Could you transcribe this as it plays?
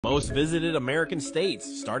Most visited American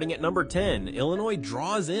states, starting at number 10, Illinois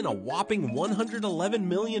draws in a whopping 111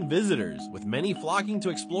 million visitors, with many flocking to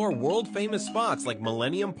explore world-famous spots like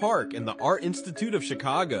Millennium Park and the Art Institute of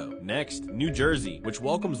Chicago. Next, New Jersey, which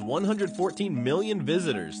welcomes 114 million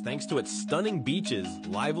visitors thanks to its stunning beaches,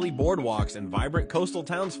 lively boardwalks, and vibrant coastal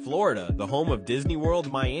towns. Florida, the home of Disney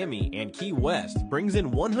World Miami and Key West, brings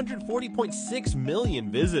in 140.6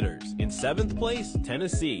 million visitors. In 7th place,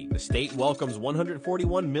 Tennessee. The state welcomes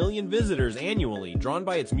 141 million visitors annually, drawn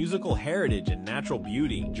by its musical heritage and natural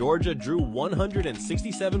beauty. Georgia drew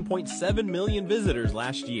 167.7 million visitors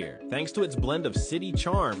last year, thanks to its blend of city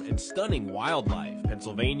charm and stunning wildlife.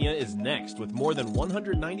 Pennsylvania is next, with more than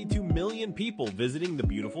 192 million people visiting the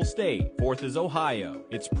beautiful state. 4th is Ohio.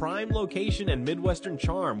 Its prime location and Midwestern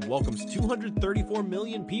charm welcomes 234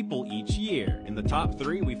 million people each year. In the top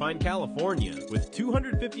 3, we find California, with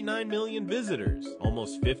 259 million visitors.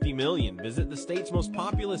 Almost 50 million visit the state's most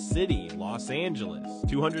populous city, Los Angeles.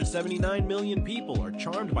 279 million people are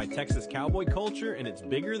charmed by Texas cowboy culture and its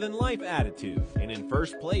bigger-than-life attitude. And in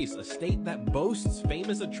 1st place, a state that boasts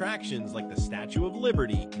famous attractions like the Statue of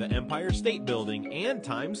Liberty, the Empire State Building, and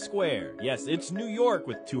Times Square. Yes, it's New York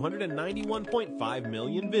with 291.5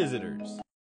 million visitors.